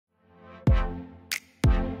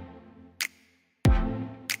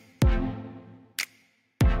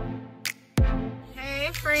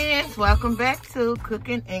Hey friends, welcome back to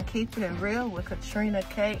Cooking and Keeping It Real with Katrina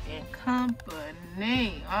K and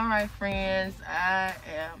Company. All right friends, I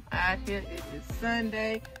am out here. It is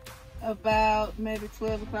Sunday, about maybe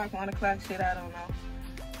 12 o'clock, 1 o'clock, shit, I don't know.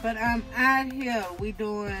 But I'm out here. We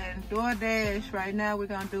doing DoorDash right now. We're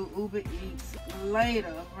gonna do Uber Eats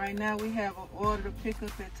later. Right now we have an order to pick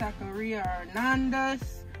up at Taqueria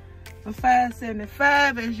Hernandez for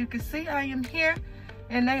 $5.75. As you can see, I am here.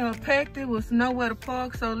 And they are packed. There was nowhere to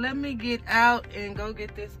park, so let me get out and go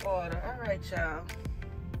get this order. All right, y'all.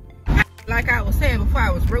 Like I was saying before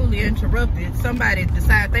I was rudely interrupted, somebody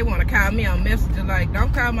decided they want to call me on Messenger. Like,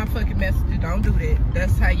 don't call my fucking Messenger. Don't do that.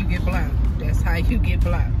 That's how you get blocked. That's how you get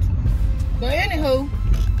blocked. But anywho,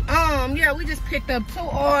 yeah, we just picked up 2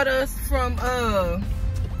 orders from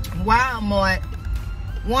Walmart.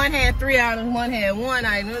 One had 3 items, one had 1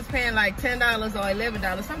 item. It was paying like $10 or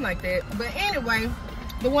 $11, something like that. But anyway,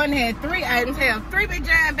 the one had 3 items, had 3 big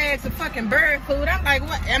giant bags of fucking bird food. I'm like,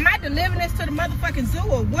 what? Am I delivering this to the motherfucking zoo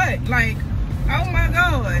or what? Like, oh my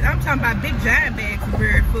God. I'm talking about big giant bags of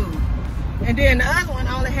bird food. And then the other one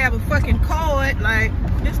only have a fucking card. Like,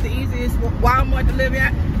 this the easiest Walmart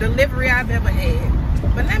delivery I've ever had.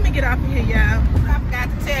 But let me get off of here, y'all. I forgot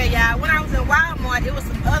to tell y'all, when I was in Walmart, it was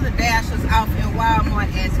some other Dashers off in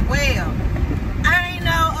Walmart as well. I ain't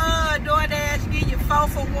know DoorDash give you 4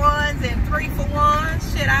 for 1s and 3 for 1s.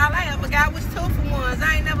 Shit, all I ever got was 2 for 1s.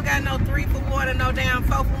 I ain't never got no 3 for 1 or no damn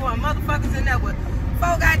 4 for 1. Motherfuckers in there with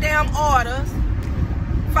 4 goddamn orders,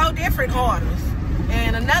 4 different orders.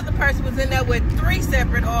 And another person was in there with 3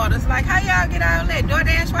 separate orders. Like, how y'all get all that?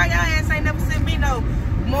 DoorDash, why y'all ass ain't never sent me no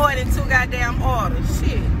more than 2 goddamn orders?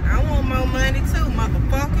 Shit, I want more money too,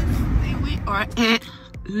 motherfuckers. And we are at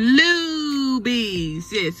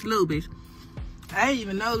Luby's. Yes, Luby's. I didn't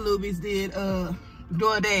even know Luby's did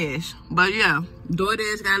DoorDash. But yeah,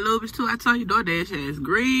 DoorDash got Luby's too. I told you DoorDash has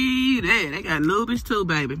greedy. They got Luby's too,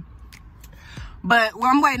 baby. But well,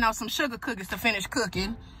 I'm waiting on some sugar cookies to finish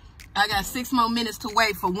cooking. I got 6 more minutes to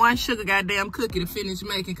wait for 1 sugar goddamn cookie to finish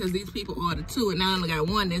making, because these people ordered 2 and I only got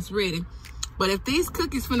 1 that's ready. But if these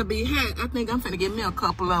cookies finna be hot, I think I'm finna get me a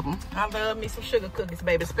couple of them. I love me some sugar cookies,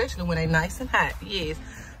 baby, especially when they nice and hot, yes.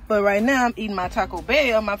 But right now, I'm eating my Taco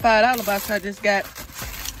Bell, my $5 box I just got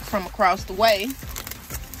from across the way,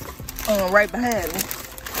 right behind me.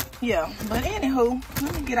 Yeah, but anywho,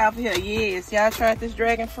 let me get off of here. Yes, y'all tried this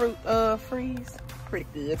dragon fruit freeze? Pretty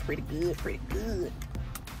good, pretty good, pretty good.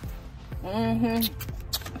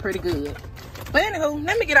 Pretty good. But anywho,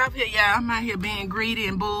 let me get off here, y'all. I'm out here being greedy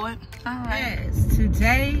and bored. All right. Yes,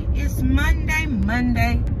 today is Monday.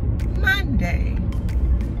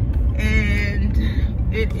 And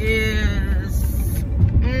it is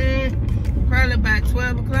probably about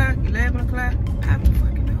 12 o'clock, 11 o'clock. I don't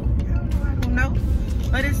fucking know. I don't know.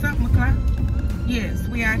 But it's something o'clock. Yes,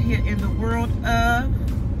 we out here in the world of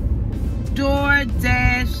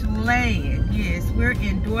DoorDash land. Yes, we're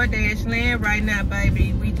in DoorDash land right now,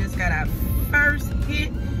 baby. We just got our first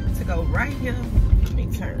hit to go right here. Let me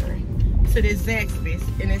turn to this Zaxby's,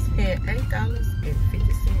 and it's paying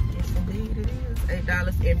 $8.50. Yes, indeed it is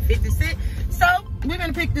 $8.50. So we're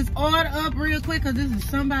gonna pick this order up real quick because this is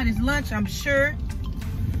somebody's lunch, I'm sure.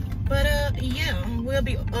 But yeah, we'll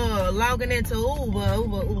be logging into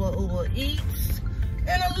Uber Eats in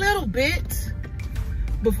a little bit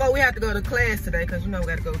before we have to go to class today, because you know we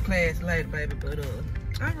gotta go to class later, baby. But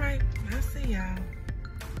all right, I'll see y'all.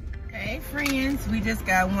 Hey friends, we just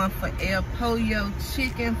got one for El Pollo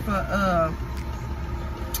chicken for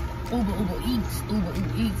Uber Eats.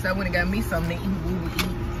 I went and got me something to eat Uber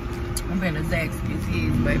Eats. I've been to Zaxby's,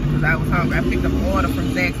 yes, baby, because I was hungry. I picked up an order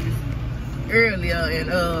from Zaxby's earlier, and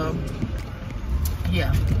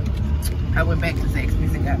yeah, I went back to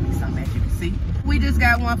Zaxby's and got me something, as you can see. We just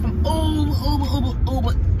got one from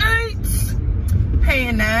Uber Eats,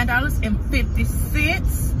 paying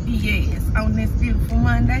 $9.50. Yes, on this beautiful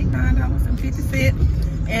Monday, $9.50.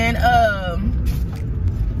 And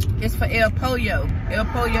it's for El Pollo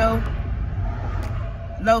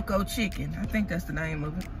Loco Chicken. I think that's the name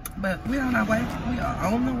of it. But we're on our way. We are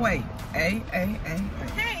on the way. Hey,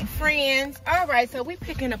 friends. All right, so we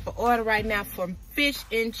picking up an order right now for fish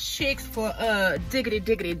and chicks for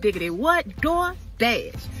diggity what?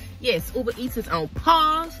 DoorDash. Yes, Uber Eats is on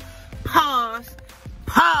pause.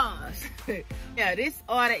 Yeah, this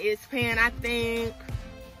order is paying, I think,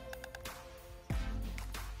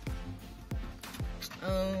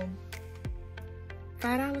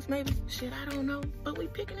 $5 maybe. Shit, I don't know. But we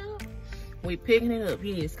picking it up. We picking it up,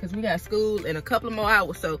 yes, because we got school in a couple of more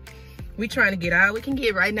hours. So we trying to get all we can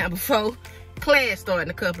get right now before class start in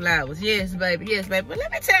a couple hours. Yes, baby. Yes, baby. But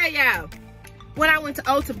let me tell y'all, when I went to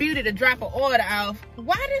Ulta Beauty to drop an order off,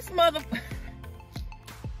 why this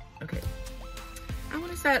okay. I went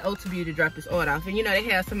inside Ulta Beauty to drop this order off, and you know, they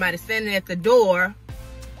have somebody standing at the door,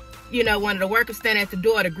 you know, one of the workers standing at the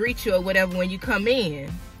door to greet you or whatever when you come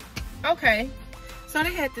in. Okay. So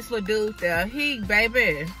they had this little dude there.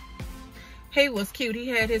 Baby, he was cute. He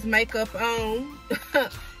had his makeup on.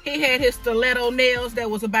 He had his stiletto nails that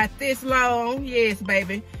was about this long. Yes,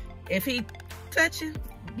 baby. If he touch you,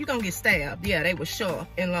 you gonna get stabbed. Yeah, they were short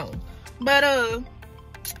and long. But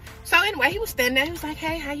so anyway, he was standing there. He was like,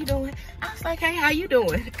 hey, how you doing? I was like, hey, how you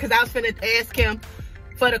doing? Because I was finna ask him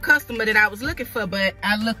for the customer that I was looking for, but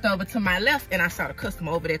I looked over to my left and I saw the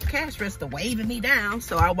customer over there at the cash register waving me down.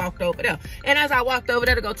 So I walked over there. And as I walked over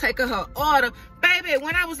there to go take her order, baby,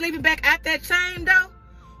 when I was leaving back out that chain though,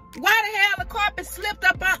 why the hell the carpet slipped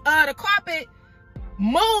up on, the carpet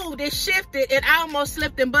moved, it shifted, and I almost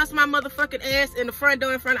slipped and bust my motherfucking ass in the front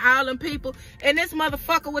door in front of all them people. And this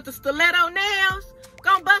motherfucker with the stiletto nails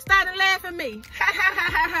gonna bust out and laugh at me. Ha ha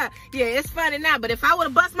ha ha ha. Yeah, it's funny now, but if I would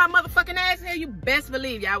have bust my motherfucking ass in here, you best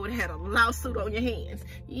believe y'all would have had a lawsuit on your hands.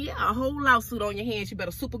 Yeah, a whole lawsuit on your hands. You better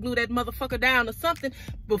super glue that motherfucker down or something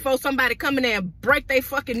before somebody come in there and break their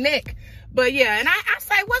fucking neck. But yeah, and I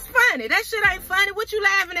say, what's funny? That shit ain't funny. What you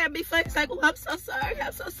laughing at? Be funny. It's like, oh, I'm so sorry.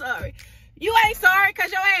 I'm so sorry. You ain't sorry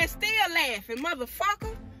because your ass still laughing,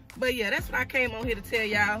 motherfucker. But yeah, that's what I came on here to tell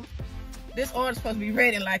y'all. This order's supposed to be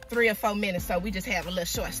ready in like 3 or 4 minutes, so we just have a little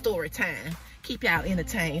short story time. Keep y'all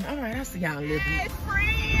entertained. All right, I'll see y'all in a little bit. Hey,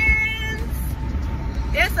 friends.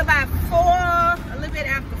 It's about 4, a little bit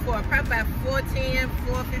after 4, probably about 4:10,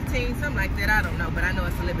 4:15, something like that. I don't know, but I know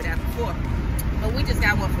it's a little bit after 4. But we just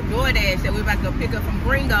got one for DoorDash that we're about to go pick up from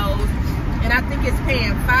Gringos. And I think it's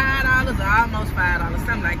paying $5 or almost $5,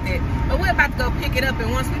 something like that. But we're about to go pick it up, and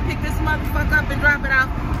once we pick this motherfucker up and drop it off,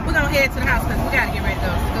 we're gonna head to the house because we gotta get ready to go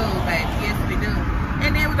to school, baby. Yes, we do.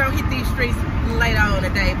 And then we're gonna hit these streets later on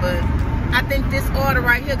today. But I think this order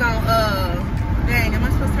right here gonna dang, am I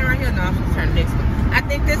supposed to turn right here? No, I'm supposed to turn the next one. I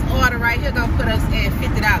think this order right here gonna put us at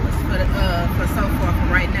 $50 for so far from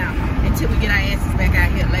right now until we get our asses back out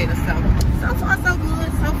here later. So far so good.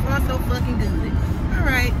 So far so fucking good. All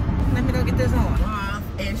right. Let me go get this on off,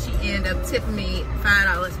 and she ended up tipping me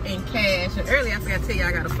 $5 in cash. And earlier I forgot to tell you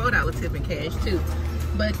I got a $4 tip in cash too.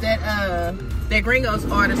 But that Gringos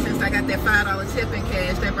order, since I got that $5 tip in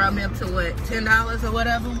cash, that brought me up to what, $10 or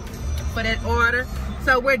whatever for that order.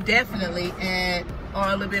 So we're definitely at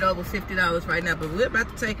a little bit over $50 right now. But we're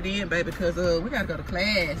about to take it in, baby, because we gotta go to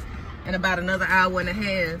class in about another hour and a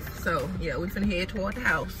half. So yeah, we finna head toward the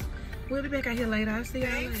house. We'll be back out here later. I'll see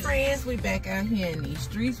y'all later. Friends, we back out here in these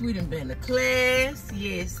streets. We done been to class.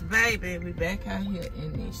 Yes, baby. We back out here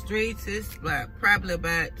in these streets. It's probably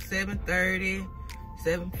about 7:30,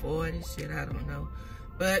 7:40, shit, I don't know.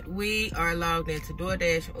 But we are logged into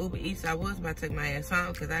DoorDash and Uber Eats. I was about to take my ass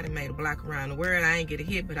home because I done made a block around the world. I ain't get a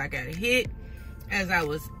hit, but I got a hit as I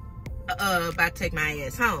was about to take my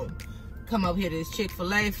ass home. Come over here to this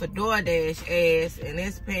Chick-fil-A for DoorDash ass, and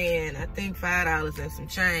it's paying, I think, $5 and some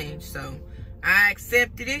change. So I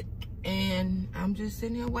accepted it, and I'm just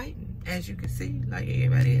sitting here waiting, as you can see, like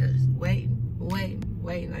everybody else, waiting,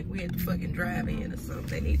 like we in the fucking drive-in or something.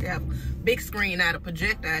 They need to have a big screen out, a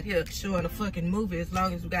projector out here showing a fucking movie, as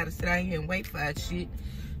long as we gotta sit out here and wait for that shit.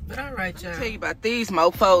 But all right, y'all. Tell you about these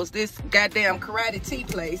mofos, this goddamn karate tea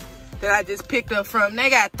place that I just picked up from. They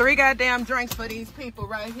got 3 goddamn drinks for these people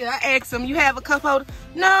right here. I asked them, you have a cup holder?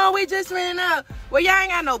 No, we just ran out. Well, y'all ain't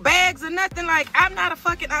got no bags or nothing. Like, I'm not a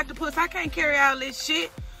fucking octopus. I can't carry all this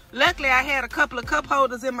shit. Luckily, I had a couple of cup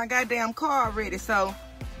holders in my goddamn car already. So,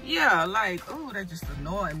 yeah, like, oh, that just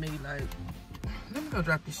annoyed me. Like, let me go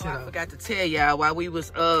drop this shit off. I forgot to tell y'all while we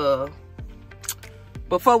was,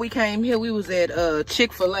 before we came here, we was at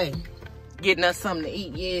Chick-fil-A getting us something to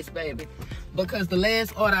eat. Yes, baby. Because the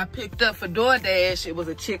last order I picked up for DoorDash, it was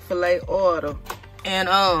a Chick-fil-A order. And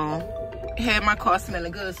had my car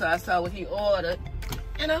smelling good, so I saw what he ordered.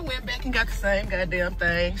 And I went back and got the same goddamn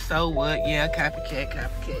thing. So what? Yeah, copycat.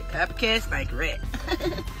 Copycat stink rat.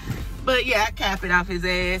 But yeah, I copied off his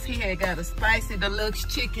ass. He had got a spicy deluxe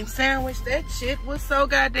chicken sandwich. That shit was so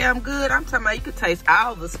goddamn good. I'm talking about you could taste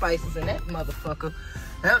all the spices in that motherfucker.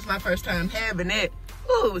 That was my first time having that.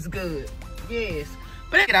 Ooh, it was good. Yes.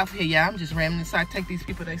 But get off here, y'all. I'm just rambling, so I take these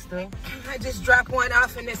people their stuff. I just dropped one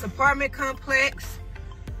off in this apartment complex.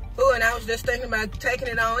 Ooh, and I was just thinking about taking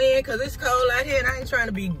it on in because it's cold out here and I ain't trying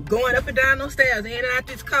to be going up and down those stairs in and out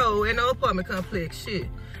this cold in no apartment complex. Shit.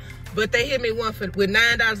 But they hit me one with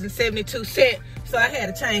 $9.72, so I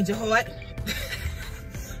had to change a heart.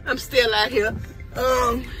 I'm still out here.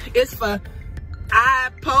 It's for I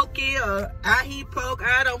poke it or I heat poke.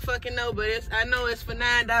 I don't fucking know, but I know it's for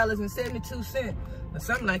 $9.72 or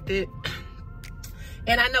something like that.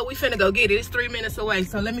 And I know we finna go get it. It's 3 minutes away,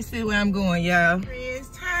 so let me see where I'm going, y'all. It's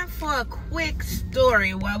time for a quick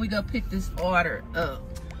story while we go pick this order up.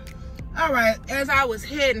 All right, as I was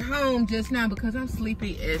heading home just now, because I'm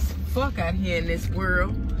sleepy as fuck out here in this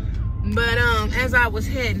world. But as I was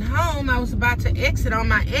heading home, I was about to exit on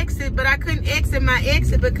my exit, but I couldn't exit my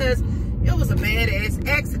exit because it was a bad-ass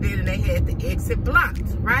accident and they had the exit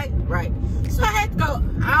blocked, right? Right. So I had to go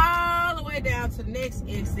all the way down to the next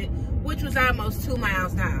exit, which was almost 2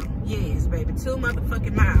 miles down. Yes, baby, 2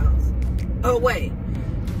 motherfucking miles away.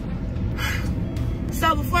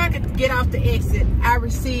 So before I could get off the exit, I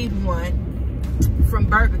received one from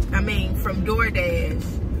DoorDash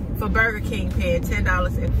for Burger King, paying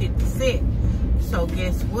 $10.50. So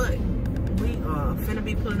guess what? We are finna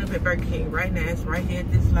be pulling up at Burger King right now. It's right here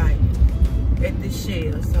at this light, at this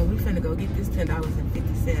shell. So we finna go get this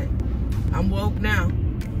 $10.50. I'm woke now,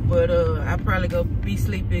 but I'll probably go be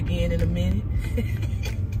sleepy again in a minute.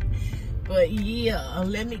 But yeah,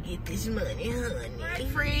 let me get this money, honey. Right,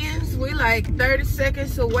 friends, we like 30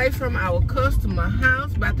 seconds away from our customer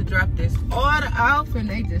house, about to drop this order off, and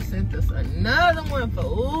they just sent us another one for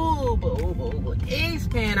Uber Eats,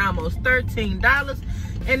 paying almost $13.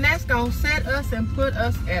 And that's gonna set us and put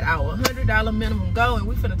us at our $100 minimum goal, and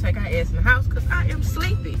we finna take our ass in the house because I am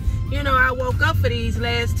sleepy. You know, I woke up for these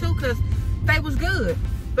last two because they was good.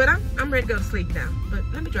 But I'm ready to go to sleep now. But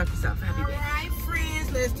let me drop this off. I'll be back. All right,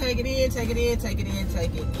 friends, let's take it in, take it in, take it in,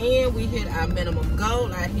 take it in. We hit our minimum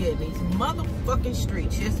goal out here in these motherfucking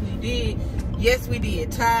streets. Yes, we did. Yes, we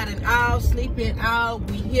did. Tired and all, sleeping all.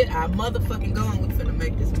 We hit our motherfucking goal, and we finna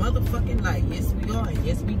make this motherfucking light. Yes, we are, and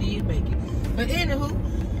yes, we did make it. But anywho,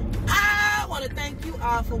 I want to thank you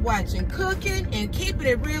all for watching Cooking and Keeping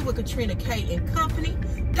It Real with Katrina K and Company.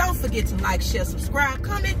 Don't forget to like, share, subscribe,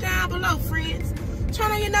 comment down below, friends. Turn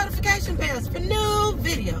on your notification bells for new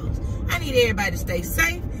videos. I need everybody to stay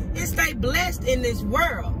safe and stay blessed in this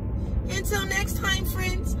world. Until next time,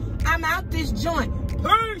 friends, I'm out this joint.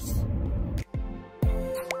 Peace.